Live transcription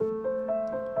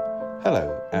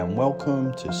Hello and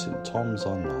welcome to St Thomas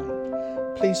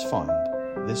Online. Please find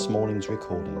this morning's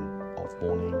recording of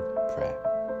morning prayer.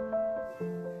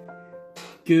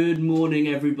 Good morning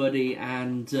everybody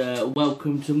and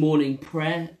welcome to morning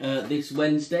prayer this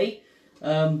Wednesday.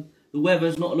 The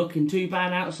weather's not looking too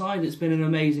bad outside. It's been an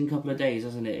amazing couple of days,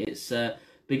 hasn't it? It's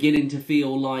beginning to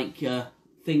feel like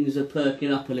things are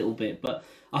perking up a little bit, but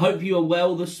I hope you are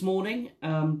well this morning,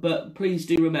 but please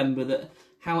do remember that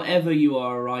however you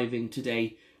are arriving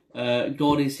today,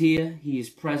 God is here, He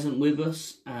is present with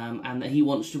us, and that He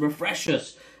wants to refresh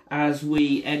us as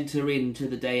we enter into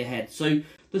the day ahead. So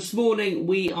this morning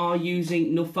we are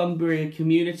using Northumbria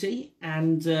Community,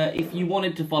 and if you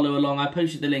wanted to follow along, I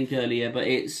posted the link earlier, but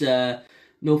it's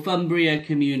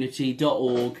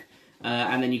northumbriacommunity.org,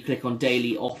 and then you click on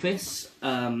Daily Office,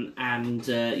 and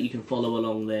you can follow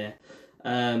along there.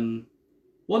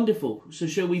 Wonderful. So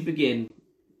shall we begin?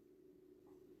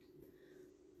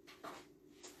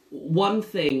 One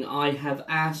thing I have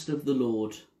asked of the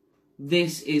Lord,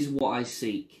 this is what I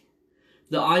seek,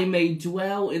 that I may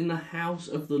dwell in the house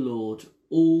of the Lord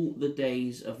all the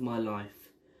days of my life,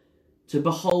 to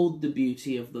behold the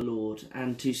beauty of the Lord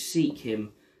and to seek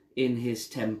Him in His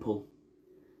temple.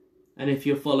 And if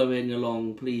you're following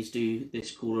along, please do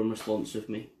this call and response with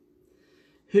me.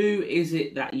 Who is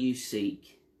it that you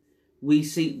seek? We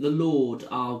seek the Lord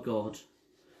our God.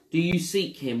 Do you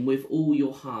seek Him with all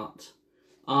your heart?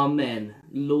 Amen.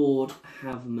 Lord,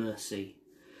 have mercy.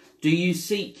 Do you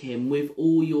seek Him with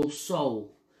all your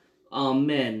soul?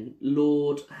 Amen.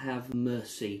 Lord, have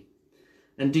mercy.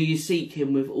 And do you seek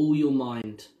Him with all your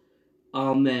mind?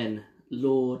 Amen.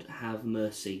 Lord, have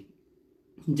mercy.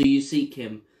 Do you seek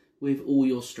Him with all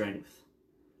your strength?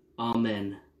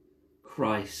 Amen.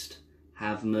 Christ,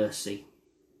 have mercy.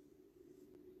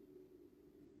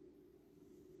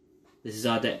 This is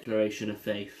our declaration of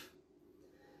faith.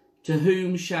 To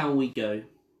whom shall we go?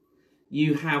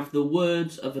 You have the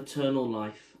words of eternal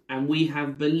life, and we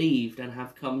have believed and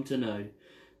have come to know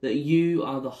that you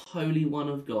are the Holy One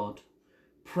of God.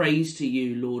 Praise to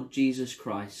you, Lord Jesus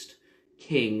Christ,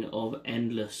 King of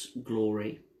endless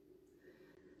glory.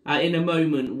 In a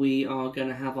moment, we are going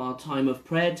to have our time of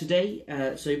prayer today.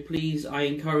 So please, I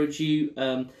encourage you,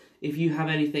 if you have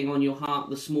anything on your heart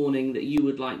this morning that you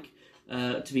would like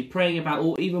to be praying about,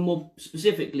 or even more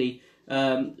specifically,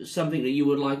 something that you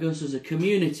would like us as a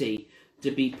community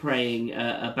to be praying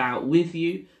about with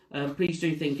you, please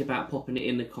do think about popping it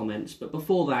in the comments. But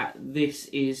before that, this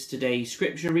is today's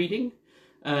scripture reading,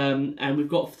 and we've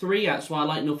got three. That's why I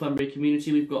like Northumbria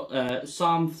Community. We've got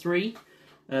Psalm 3,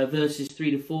 verses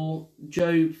 3 to 4,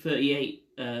 Job 38,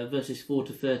 verses 4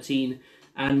 to 13,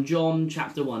 and John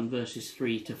chapter 1, verses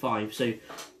 3 to 5. So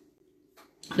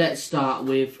let's start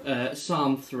with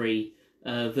Psalm 3,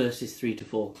 verses 3 to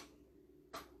 4.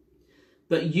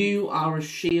 But you are a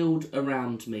shield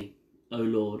around me, O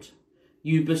Lord.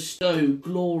 You bestow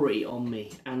glory on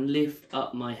me and lift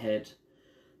up my head.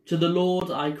 To the Lord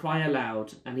I cry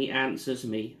aloud, and He answers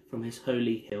me from His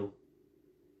holy hill.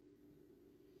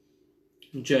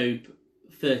 Job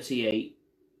 38,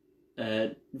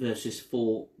 verses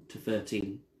 4 to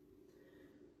 13.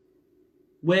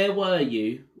 Where were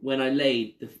you when I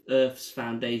laid the earth's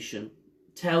foundation?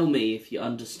 Tell me if you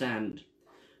understand.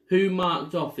 Who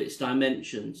marked off its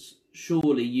dimensions?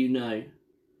 Surely you know.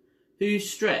 Who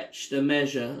stretched a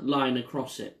measure line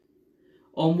across it?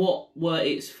 On what were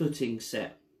its footings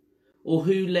set? Or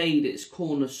who laid its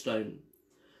cornerstone?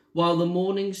 While the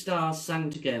morning stars sang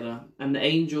together and the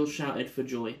angels shouted for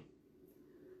joy.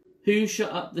 Who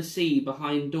shut up the sea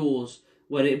behind doors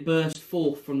when it burst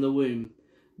forth from the womb?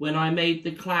 When I made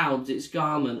the clouds its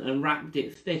garment and wrapped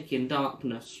it thick in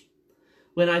darkness?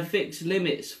 When I fixed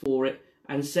limits for it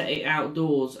and set it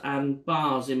outdoors and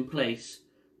bars in place?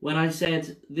 When I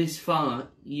said, this far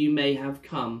you may have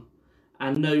come,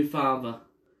 and no farther,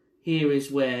 here is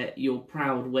where your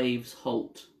proud waves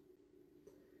halt.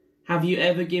 Have you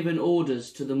ever given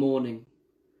orders to the morning,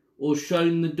 or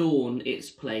shown the dawn its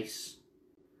place,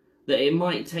 that it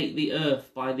might take the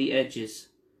earth by the edges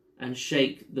and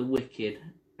shake the wicked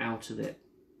out of it?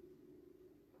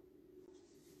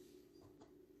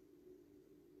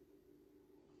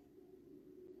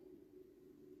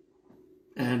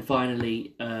 And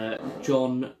finally,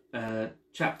 John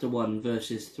chapter 1,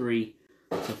 verses 3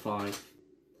 to 5.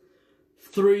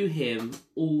 Through Him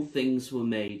all things were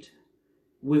made.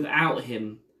 Without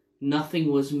Him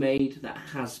nothing was made that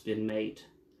has been made.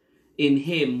 In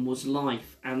Him was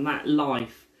life, and that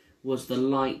life was the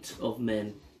light of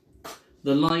men.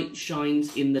 The light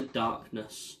shines in the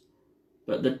darkness,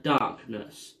 but the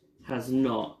darkness has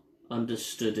not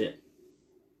understood it.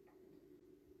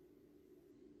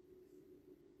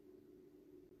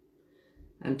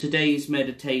 And today's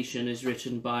meditation is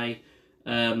written by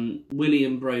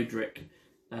William Broderick.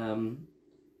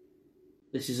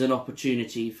 This is an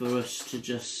opportunity for us to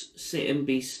just sit and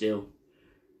be still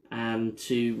and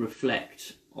to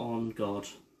reflect on God.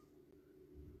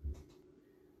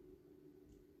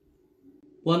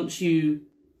 Once you've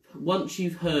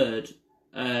heard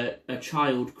a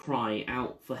child cry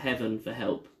out for heaven for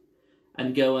help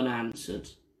and go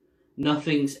unanswered,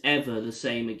 nothing's ever the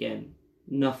same again.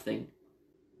 Nothing.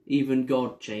 Even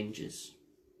God changes.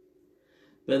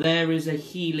 But there is a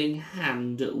healing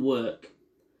hand at work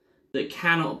that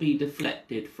cannot be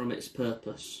deflected from its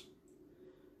purpose.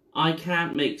 I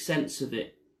can't make sense of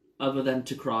it other than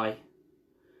to cry.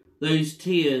 Those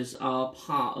tears are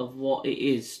part of what it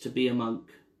is to be a monk.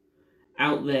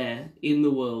 Out there in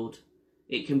the world,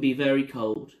 it can be very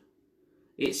cold.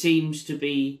 It seems to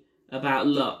be about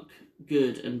luck,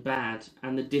 good and bad,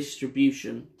 and the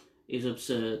distribution is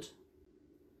absurd.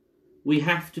 We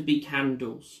have to be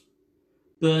candles,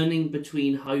 burning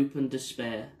between hope and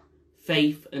despair,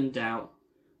 faith and doubt,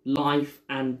 life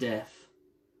and death,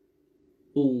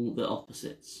 all the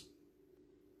opposites.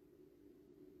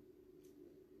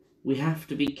 We have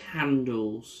to be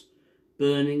candles,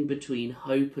 burning between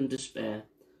hope and despair,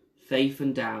 faith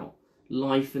and doubt,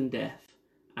 life and death,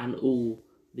 and all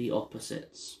the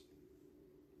opposites.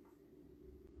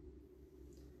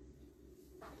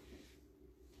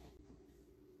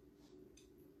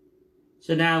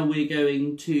 So now we're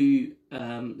going to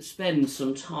spend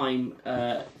some time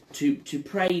to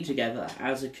pray together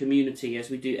as a community,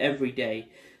 as we do every day.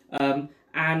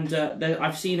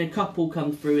 I've seen a couple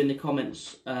come through in the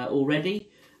comments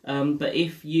already, but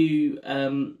if you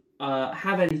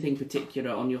have anything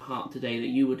particular on your heart today that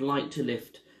you would like to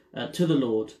lift to the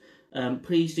Lord,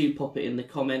 please do pop it in the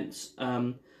comments.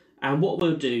 And what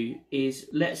we'll do is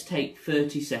let's take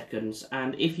 30 seconds,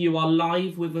 and if you are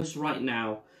live with us right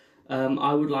now,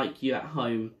 I would like you at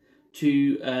home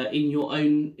to, in your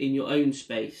own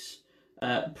space,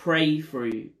 pray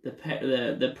through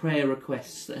the prayer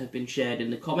requests that have been shared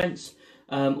in the comments,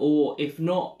 or if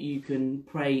not, you can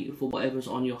pray for whatever's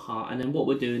on your heart. And then what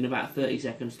we'll do in about 30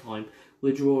 seconds time,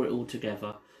 we'll draw it all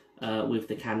together with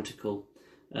the canticle.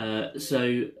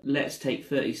 So let's take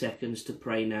 30 seconds to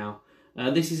pray now.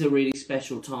 This is a really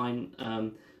special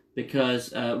time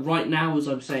because right now, as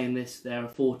I'm saying this, there are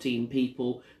 14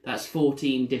 people. That's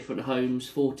 14 different homes,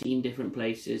 14 different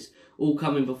places, all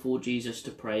coming before Jesus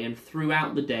to pray. And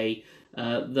throughout the day,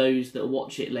 those that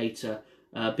watch it later,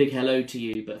 big hello to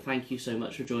you, but thank you so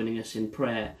much for joining us in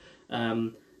prayer.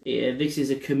 This is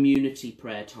a community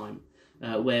prayer time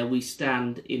where we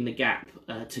stand in the gap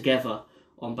together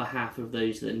on behalf of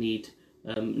those that need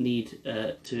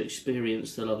to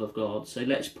experience the love of God. So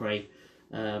let's pray.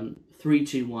 3,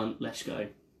 2, 1, let's go.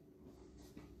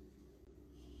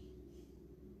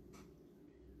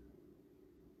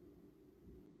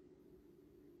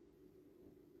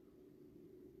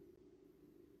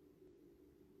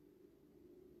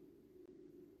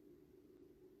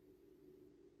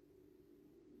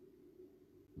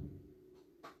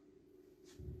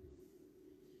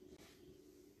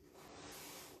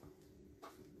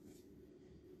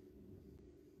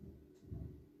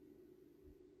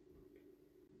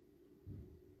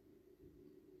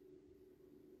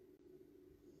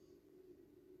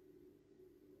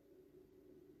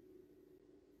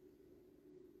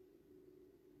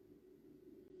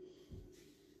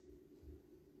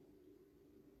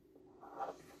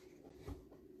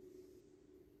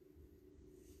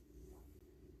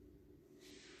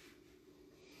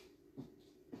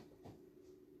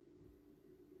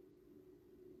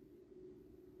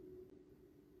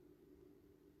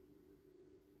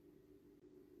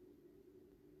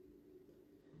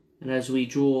 And as we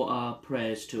draw our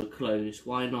prayers to a close,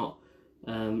 why not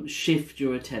shift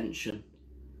your attention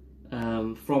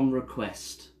from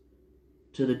request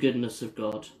to the goodness of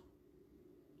God.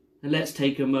 And let's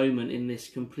take a moment in this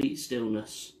complete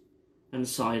stillness and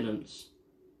silence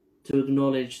to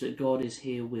acknowledge that God is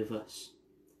here with us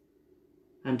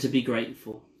and to be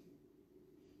grateful.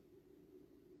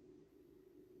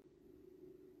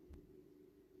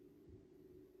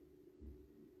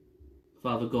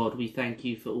 Father God, we thank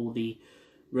you for all the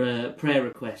prayer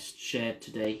requests shared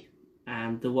today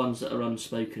and the ones that are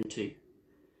unspoken to.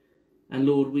 And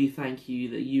Lord, we thank you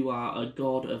that you are a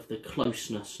God of the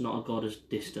closeness, not a God of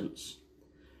distance.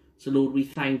 So Lord, we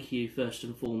thank you first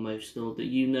and foremost, Lord, that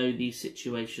you know these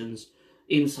situations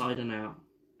inside and out.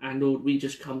 And Lord, we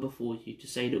just come before you to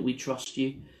say that we trust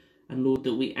you, and Lord,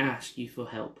 that we ask you for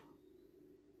help.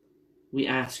 We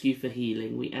ask you for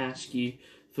healing. We ask you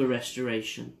for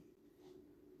restoration.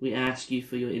 We ask you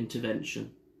for your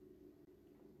intervention.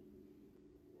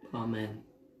 Amen.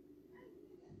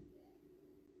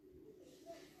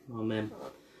 Amen.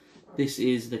 This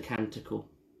is the canticle.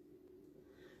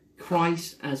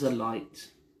 Christ as a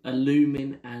light,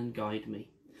 illumine and guide me.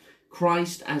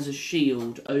 Christ as a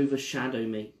shield, overshadow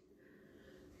me.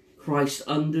 Christ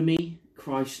under me,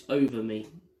 Christ over me.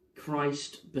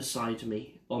 Christ beside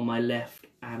me, on my left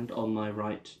and on my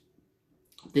right.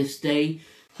 This day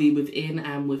be within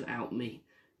and without me,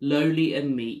 lowly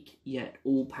and meek, yet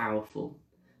all-powerful.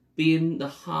 Be in the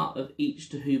heart of each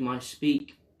to whom I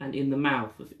speak, and in the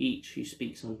mouth of each who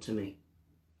speaks unto me.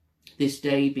 This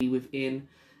day be within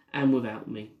and without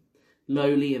me,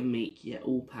 lowly and meek, yet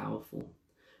all-powerful.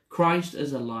 Christ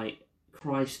as a light,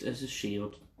 Christ as a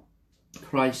shield,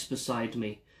 Christ beside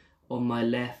me, on my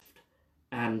left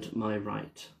and my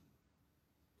right.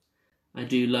 I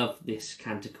do love this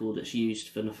canticle that's used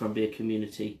for Northumbria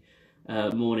Community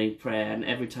morning prayer, and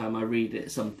every time I read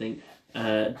it, something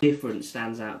different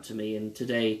stands out to me. And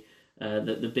today,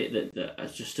 the bit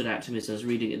that just stood out to me as I was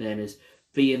reading it then is,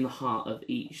 be in the heart of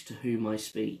each to whom I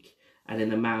speak, and in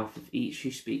the mouth of each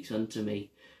who speaks unto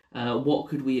me. What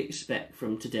could we expect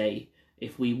from today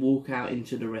if we walk out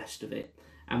into the rest of it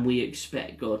and we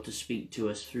expect God to speak to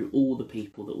us through all the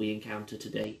people that we encounter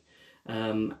today?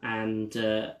 And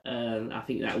I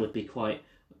think that would be quite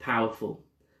powerful.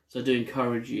 So I do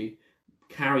encourage you,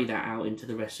 carry that out into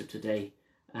the rest of today,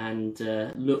 and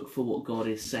look for what God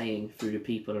is saying through the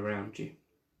people around you.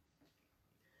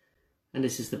 And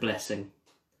this is the blessing.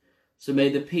 So may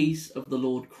the peace of the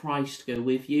Lord Christ go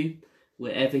with you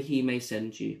wherever he may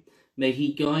send you. May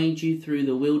he guide you through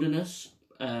the wilderness.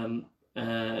 Sorry,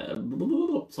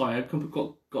 I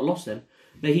got lost then.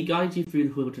 May he guide you through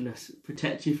the wilderness,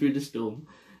 protect you through the storm.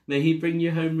 May he bring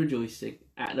you home rejoicing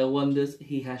at the wonders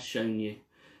he has shown you.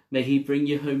 May he bring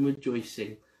you home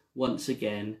rejoicing once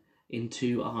again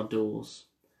into our doors.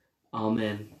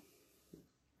 Amen.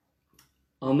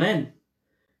 Amen.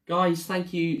 Guys,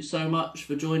 thank you so much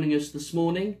for joining us this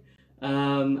morning.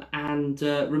 And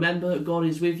remember, God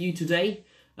is with you today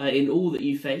in all that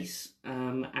you face.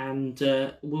 And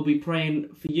we'll be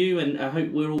praying for you, and I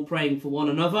hope we're all praying for one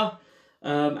another.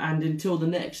 And until the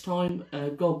next time,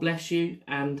 God bless you,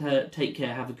 and take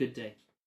care. Have a good day.